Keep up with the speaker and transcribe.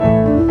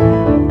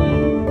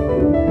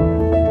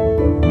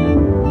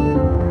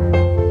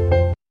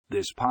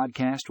This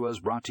podcast was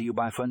brought to you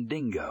by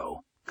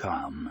Fundingo.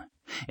 Come.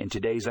 In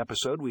today's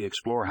episode, we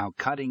explore how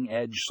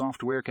cutting-edge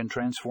software can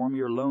transform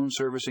your loan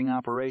servicing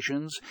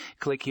operations.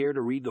 Click here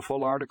to read the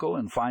full article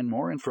and find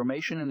more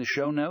information in the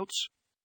show notes.